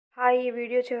ఈ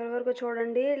వీడియో చివరి వరకు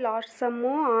చూడండి. లాస్ట్ సమ్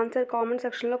ఆన్సర్ కామెంట్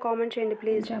సెక్షన్లో కామెంట్ చేయండి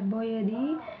ప్లీజ్. చెప్పబోయేది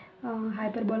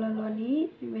హైపర్బోలాలోని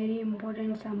వెరీ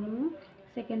ఇంపార్టెంట్ సమ్.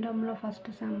 సెకండ్ టర్మ్లో first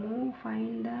some,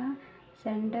 find the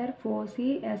centre, foci,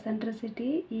 eccentricity,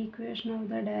 equation of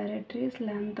the డైరెక్ట్రిస్,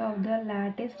 length of the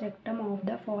lattice, rectum of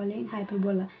the following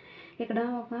hyperbola. ఇక్కడ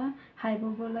ఒక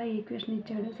హైపర్బోలా ఈక్వేషన్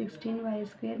ఇచ్చాడు.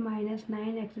 16y² -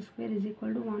 9x² =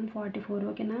 144.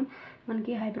 ఓకేనా.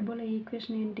 మనకి hyperbola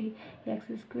equation ఏంటి? x²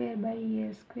 / a² -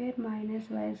 y²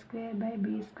 / b²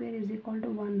 =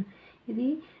 1. ఇది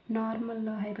normal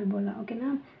hyperbola. ఓకేనా.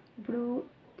 ఇప్పుడు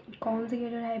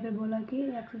కాన్జుగేటెడ్ హైపర్బోలాకి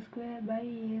x² / a²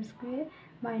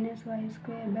 - y² /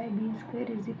 b²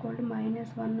 =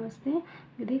 -1 వస్తే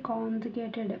ఇది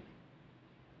కాన్జుగేటెడ్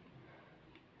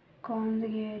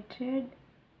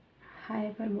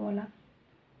హైపర్బోలా.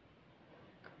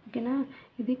 ఓకేనా.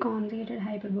 ఇది కాన్జుగేటెడ్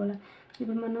హైపర్బోలా.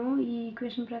 ఇప్పుడు మనం ఈ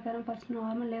ఈక్వేషన్ ప్రకారం ఫస్ట్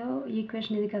నార్మల్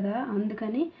ఈక్వేషన్ ఇది కదా,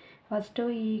 అందుకని ఫస్ట్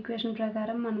ఈ ఈక్వేషన్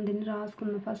ప్రకారం మనం దీన్ని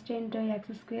రాసుకుందాం. ఫస్ట్ ఏంటో x²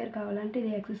 కావాలంటే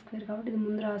ఇది x² కాబట్టి ఇది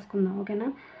ముందు రాసుకుందాం. ఓకేనా.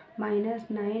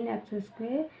 -9x²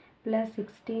 +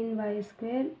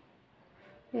 16y²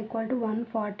 =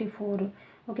 144.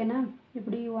 ఓకేనా.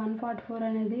 ఇప్పుడు ఈ 144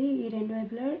 అనేది ఈ రెండు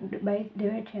వైపులా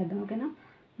డివైడ్ చేద్దాం. ఓకేనా.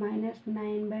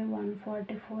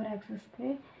 -9/144x²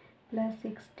 +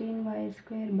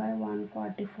 16y² /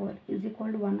 144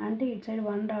 = 1. అంటే ఇటు సైడ్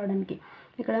 1 రావడానికి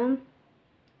ఇక్కడ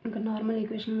నార్మల్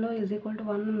ఈక్వేషన్లో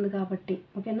 =1 ఉంది కాబట్టి.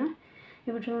 ఓకేనా.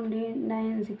 ఇప్పుడు చూడండి,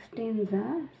 9 16s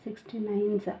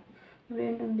 69s. ఇప్పుడు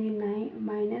ఏంటుంది?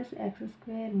 -x²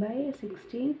 /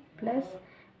 16 +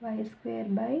 y²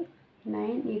 /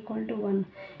 9 = 1.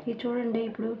 ఇది చూడండి,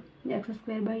 ఇప్పుడు x² /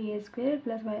 a² +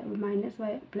 y²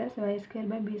 /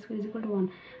 b² = 1.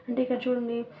 అంటే ఇక్కడ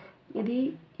చూడండి, ఇది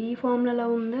ఈ ఫార్ములాలో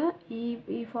ఉందా,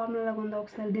 ఈ ఫార్ములాలో ఉందా?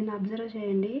 ఒకసారి దీన్ని అబ్జర్వ్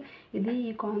చేయండి. ఇది ఈ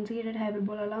కాన్జుగేటెడ్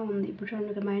హైపర్బోలాలా ఉంది. ఇప్పుడు చూడండి,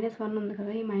 ఇక్కడ -1 ఉంది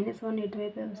కదా, ఈ -1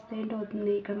 ఎటువైపు వస్తే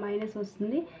ఏంటవుతుంది? ఇక్కడ మైనస్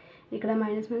వస్తుంది, ఇక్కడ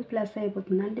మైనస్ ప్లస్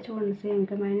అయిపోతుంది. అంటే చూడండి, సేమ్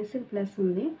ఇక్కడ మైనస్ ప్లస్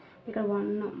ఉంది, ఇక్కడ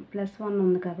 +1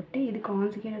 ఉంది కాబట్టి ఇది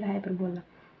కాన్జుగేటెడ్ హైపర్బోలా.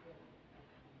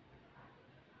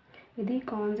 ఇది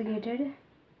కాన్జుగేటెడ్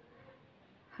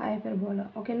హైపర్బోలా.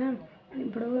 ఓకేనా.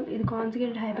 ఇప్పుడు ఇది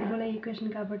కాన్జుగేటెడ్ హైపర్బోలా ఈక్వేషన్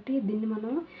కాబట్టి దీన్ని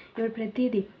మనం ఇప్పుడు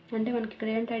ప్రతిదీ అంటే మనకి ఇక్కడ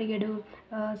ఏంటి అడిగాడు?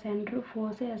 Centre,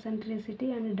 foci, eccentricity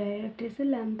and డైరెక్ట్రిస్,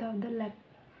 length of the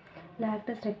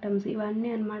Lotus, రెక్టమ్స్, ఇవన్నీ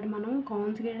అన్నమాట. మనం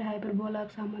కాన్జుగేటెడ్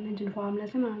హైపర్బోలాకి సంబంధించిన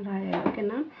ఫార్ములాస్ మనం రాయాలి.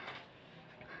 ఓకేనా.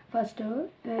 ఫస్ట్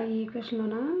ఈ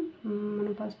ఈక్వేషన్లోన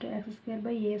మనం first x² /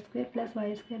 a² + y²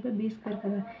 / b²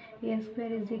 కదా. a² =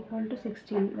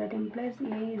 16, that implies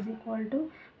a =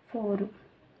 4.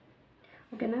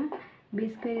 ఓకేనా. b²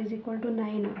 =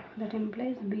 9, that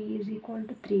implies b =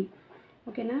 3.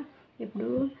 ఓకేనా. ఇప్పుడు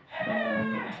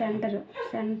సెంటర్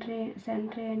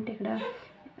ఏంటి? ఇక్కడ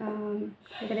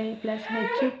 +h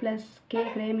 + k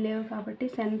ఇక్కడ ఏం లేవు కాబట్టి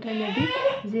సెంటర్ అనేది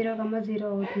 0, 0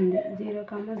 అవుతుంది. 0,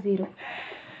 0.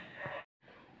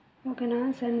 ఓకేనా.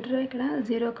 సెంటర్ ఇక్కడ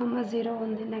 0, 0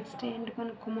 ఉంది. నెక్స్ట్ ఏంటి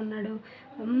కనుక్కోమన్నాడు?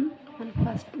 మనకు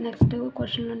ఫస్ట్ నెక్స్ట్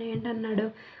క్వశ్చన్లోనే ఏంటన్నాడు?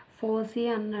 foci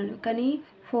అన్నాడు. కానీ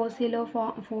ఫోసీలో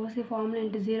foci ఫార్ములా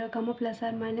ఏంటి? 0, ±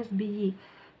 be.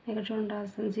 ఇక్కడ చూడండి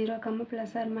రాస్తాను, 0, ±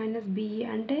 be.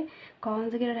 అంటే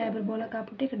కాన్జుగేటెడ్ హైపర్బోలా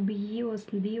కాబట్టి ఇక్కడ be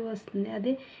వస్తుంది.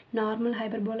 అదే నార్మల్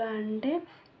హైపర్బోలా అంటే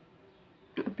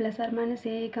 ±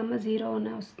 a, 0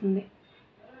 వస్తుంది.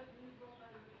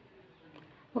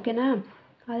 ఓకేనా.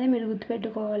 అదే మీరు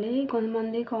గుర్తుపెట్టుకోవాలి.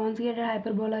 కొంతమంది కాన్జుగేటెడ్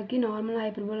హైపర్బోలాకి నార్మల్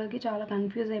హైపర్బోలాకి చాలా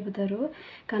కన్ఫ్యూజ్ అయిపోతారు.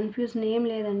 కన్ఫ్యూజన్ ఏం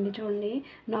లేదండి. చూడండి,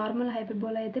 నార్మల్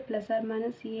హైపర్బోలా అయితే ±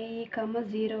 a,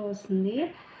 0 వస్తుంది.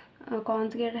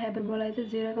 కాన్జుగేటెడ్ హైపర్బోలా అయితే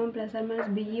 0, ±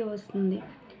 be వస్తుంది.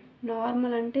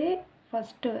 నార్మల్ అంటే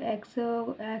ఫస్ట్ x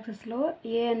యాక్సిస్లో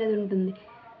a అనేది ఉంటుంది,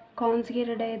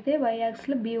 కాన్జుగేటెడ్ అయితే y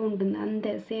యాక్సిస్లో b ఉంటుంది.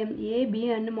 అంతే, సేమ్ a, b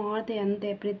అన్నీ మారుతాయి అంతే.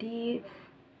 ప్రతి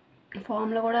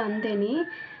ఫామ్లో కూడా అంతేని.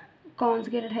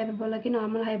 కాన్జుగేటెడ్ హైపర్బోలాకి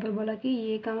నార్మల్ హైపర్బోలాకి a,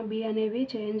 b అనేవి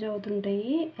చేంజ్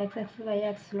అవుతుంటాయి x యాక్సిస్, y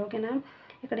యాక్సిస్లో. ఓకేనా.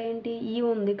 ఇక్కడ ఏంటి? ఈ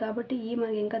ఉంది కాబట్టి ఈ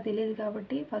మనకి ఇంకా తెలియదు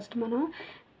కాబట్టి ఫస్ట్ మనం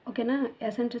ఓకేనా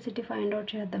ఎసెంట్రిసిటీ ఫైండ్ అవుట్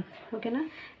చేద్దాం. ఓకేనా.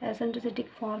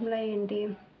 ఎసెంట్రిసిటీకి ఫార్ములా ఏంటి?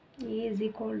 E =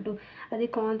 అది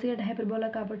కాన్జుగేటెడ్ హైపర్బోలా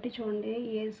కాబట్టి చూడండి,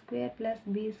 a² +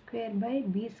 b² /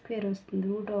 b² వస్తుంది,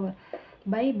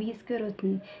 √/b²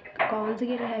 వస్తుంది.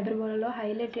 కాన్జుగేటెడ్ హైపర్బోలాలో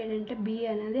హైలైట్ ఏంటంటే b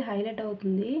అనేది హైలైట్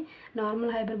అవుతుంది,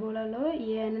 నార్మల్ హైపర్బోలాలో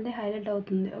a అనేది హైలైట్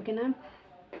అవుతుంది. ఓకేనా.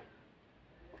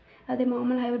 అదే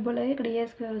మామూలు హైపర్బోలా ఇక్కడ a²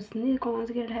 వస్తుంది, ఇది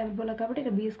కాన్జుగేటెడ్ హైపర్బోలా కాబట్టి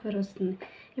ఇక్కడ b² వస్తుంది.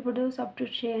 ఇప్పుడు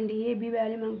సబ్స్టిట్యూట్ చేయండి. a, b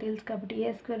వాల్యూ మనకు తెలుసు కాబట్టి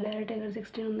a² డైరెక్ట్ ఇక్కడ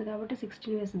 16 ఉంది కాబట్టి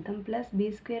 16 వేసిద్దాం,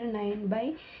 +b²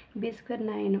 9/b²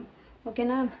 9.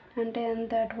 ఓకేనా. అంటే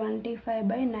ఎంత?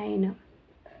 25/9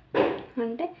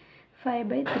 అంటే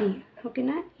 5/3.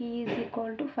 ఓకేనా, ఈ is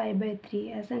equal to 5/3.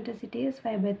 Eccentricity is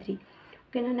 5/3.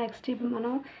 ఓకేనా. నెక్స్ట్ ఇప్పుడు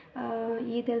మనం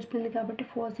ఈ తెలిసింది కాబట్టి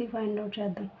ఫోసి ఫైండ్ అవుట్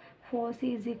చేద్దాం. ఫోసి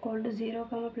ఈజ్ ఈక్వల్ టు 0,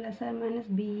 ±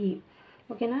 BE.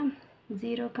 ఓకేనా,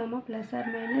 0,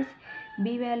 ± B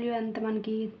వాల్యూ ఎంత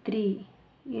మనకి 3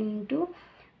 ఇంటూ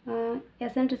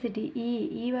ఎసెంట్రిసిటీ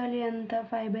ఈ వాల్యూ ఎంత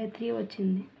 5/3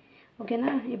 వచ్చింది.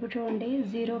 ఓకేనా. ఇప్పుడు చూడండి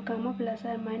 0, ±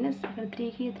 ఇక్కడ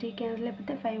 3కి 3 క్యాన్సిల్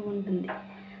అయిపోతే 5 ఉంటుంది.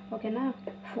 ఓకేనా.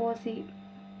 ఫోసి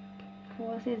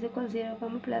ఈజ్ ఈక్వల్ 0,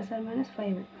 ±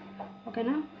 5.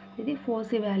 ఓకేనా, ఇది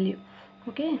ఫోసి వాల్యూ.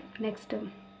 ఓకే, నెక్స్ట్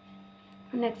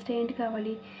ఏంటి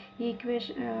కావాలి?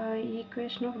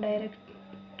 Equation of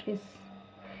డైరెక్ట్రిస్,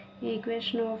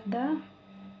 equation of the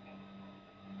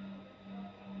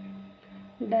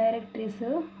డైరెక్ట్రిస్.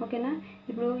 ఓకేనా,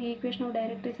 ఇప్పుడు ఈక్వేషన్ ఆఫ్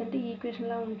డైరెక్ట్రిస్ అంటే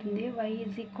ఈక్వేషన్లా ఉంటుంది. y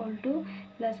is equal to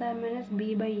 ±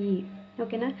 B/E.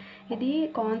 ఓకేనా, ఇది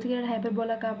కాన్జుగేటెడ్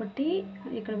హైపర్బోలా కాబట్టి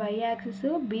ఇక్కడ y యాక్సిస్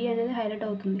B అనేది హైలైట్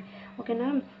అవుతుంది. ఓకేనా,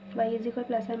 y ఈజ్ ఈక్వల్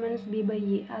 ±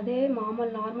 B/E. అదే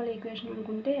నార్మల్ ఈక్వేషన్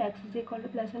అనుకుంటే x is equal to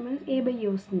 ± A/E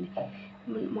వస్తుంది.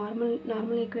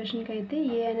 నార్మల్ ఈక్వేషన్కి అయితే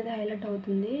A అనేది హైలైట్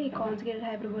అవుతుంది, ఈ కాన్జుగేటెడ్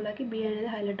హైపర్బోలాకి B అనేది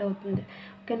హైలైట్ అవుతుంది.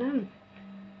 ఓకేనా,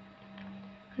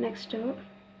 నెక్స్ట్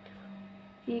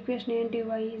ఈక్వేషన్ ఏంటి?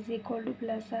 y is equal to ±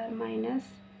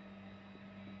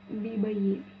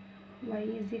 B/E. y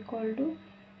is equal to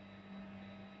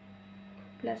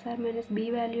 ± B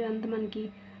value ఎంత మనకి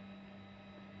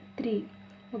 3.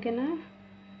 ఓకేనా,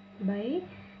 బై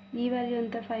ఈ వాల్యూ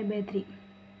ఎంత 5/3.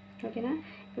 ఓకేనా,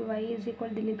 ఇప్పుడు y ఈజ్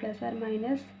ఈక్వల్ దీన్ని ±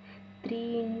 3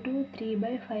 ఇంటూ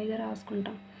 3/5గా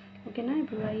రాసుకుంటాం. ఓకేనా,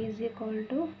 ఇప్పుడు y ఈజ్ ఈక్వల్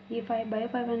టు ఈ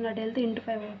 5/5 అన్నట్టు వెళ్తే ఇంటూ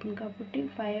 5 అవుతుంది కాబట్టి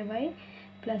 5y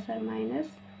 ±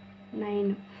 9.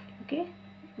 ఓకే,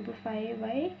 ఇప్పుడు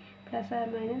 5y ±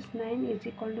 9 ఈజ్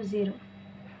ఈక్వల్ టు 0.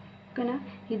 ఓకేనా,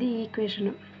 ఇది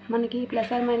ఈక్వేషన్. మనకి ±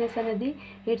 అనేది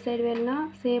ఎటు సైడ్ వెళ్ళినా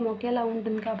సేమ్ ఒకేలా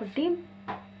ఉంటుంది కాబట్టి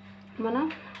మనం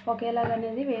ఒకేలాగా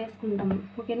అనేది వేసుకుంటాము.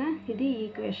 ఓకేనా, ఇది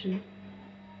ఈక్వేషన్.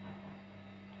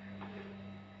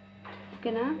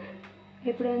 ఓకేనా,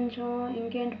 ఇప్పుడు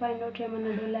ఇంకేంటి ఫైండ్ అవుట్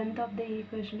చేయమన్నాడు? లెంత్ ఆఫ్ ద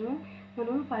ఈక్వేషన్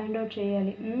మనం ఫైండ్ అవుట్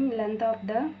చేయాలి. Length of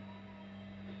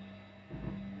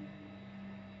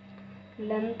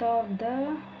the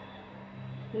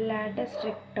Lotus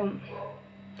rectum.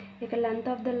 ఇక length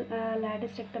of the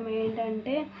Lotus rectum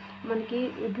ఏంటంటే మనకి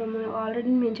ఇప్పుడు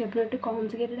ఆల్రెడీ నేను చెప్పినట్టు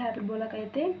కాన్జుగేటెడ్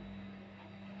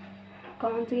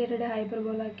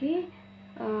హైపర్బోలాకి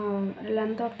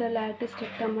length of the Lotus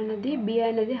rectum అనేది B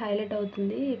అనేది హైలైట్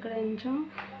అవుతుంది. ఇక్కడ కొంచెం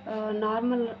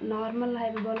నార్మల్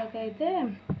హైపర్బోలాకి అయితే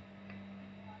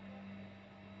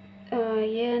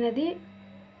A అనేది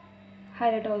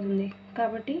హైలైట్ అవుతుంది.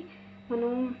 కాబట్టి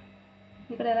మనం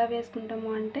ఇక్కడ ఎలా వేసుకుంటాము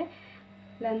అంటే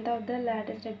length of the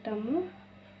Lotus rectum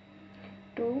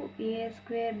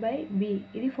 2a²/b.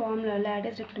 ఇది ఫార్ములా,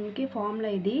 లాటస్ రెక్టమ్కి ఫార్ములా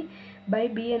ఇది, బై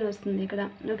B అని వస్తుంది ఇక్కడ.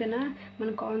 ఓకేనా, మన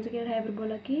కాన్జుగేటెడ్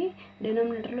హైపర్బోలాకి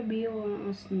డినామినేటర్లో B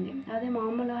వస్తుంది. అదే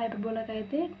మామూలు హైపర్బోలాకి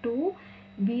అయితే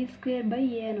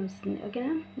 2b²/a అని వస్తుంది.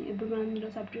 ఓకేనా, ఇప్పుడు మనం ఇందులో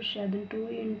సబ్స్టిట్యూట్ చేద్దాం. 2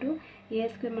 ఇంటూ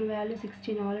a² మన వాల్యూ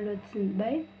 16 ఆల్రెడీ వచ్చింది,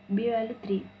 బై B వాల్యూ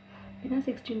 3. ఓకేనా,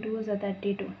 16 2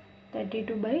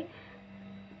 32/3.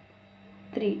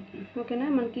 ఓకేనా,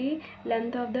 మనకి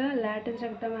length of the Lotus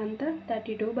rectum అంతా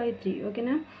 32/3.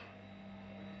 ఓకేనా,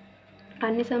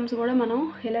 అన్ని సమ్స్ కూడా మనం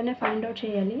ఇలానే ఫైండ్ అవుట్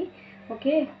చేయాలి.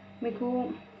 ఓకే, మీకు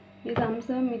ఈ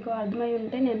సమ్స్ మీకు అర్థమై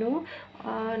ఉంటే నేను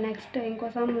నెక్స్ట్ ఇంకో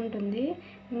సమ్ ఉంటుంది.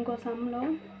 ఇంకో సమ్లో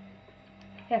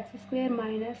x² -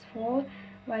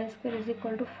 4y² is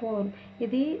equal to 4.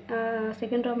 ఇది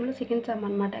సెకండ్ టర్మ్లో సెకండ్ సమ్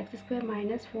అనమాట. x²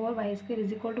 - 4y²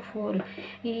 is equal to 4.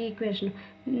 ఈ ఈక్వేషన్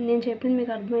నేను చెప్పింది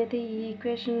మీకు అర్థమైతే ఈ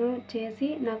ఈక్వేషన్ చేసి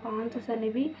నాకు ఆన్సర్స్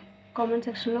అనేవి కామెంట్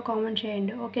సెక్షన్లో కామెంట్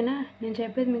చేయండి. ఓకేనా, నేను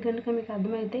చెప్పేది మీకు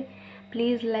అర్థమైతే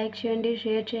ప్లీజ్ లైక్ చేయండి,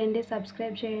 షేర్ చేయండి,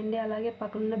 సబ్స్క్రైబ్ చేయండి. అలాగే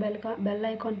పక్కనున్న బెల్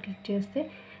ఐకాన్ క్లిక్ చేస్తే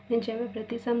నేను చెప్పే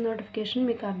ప్రతి సమ్ నోటిఫికేషన్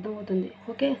మీకు అర్థమవుతుంది.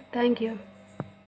 Okay, thank you.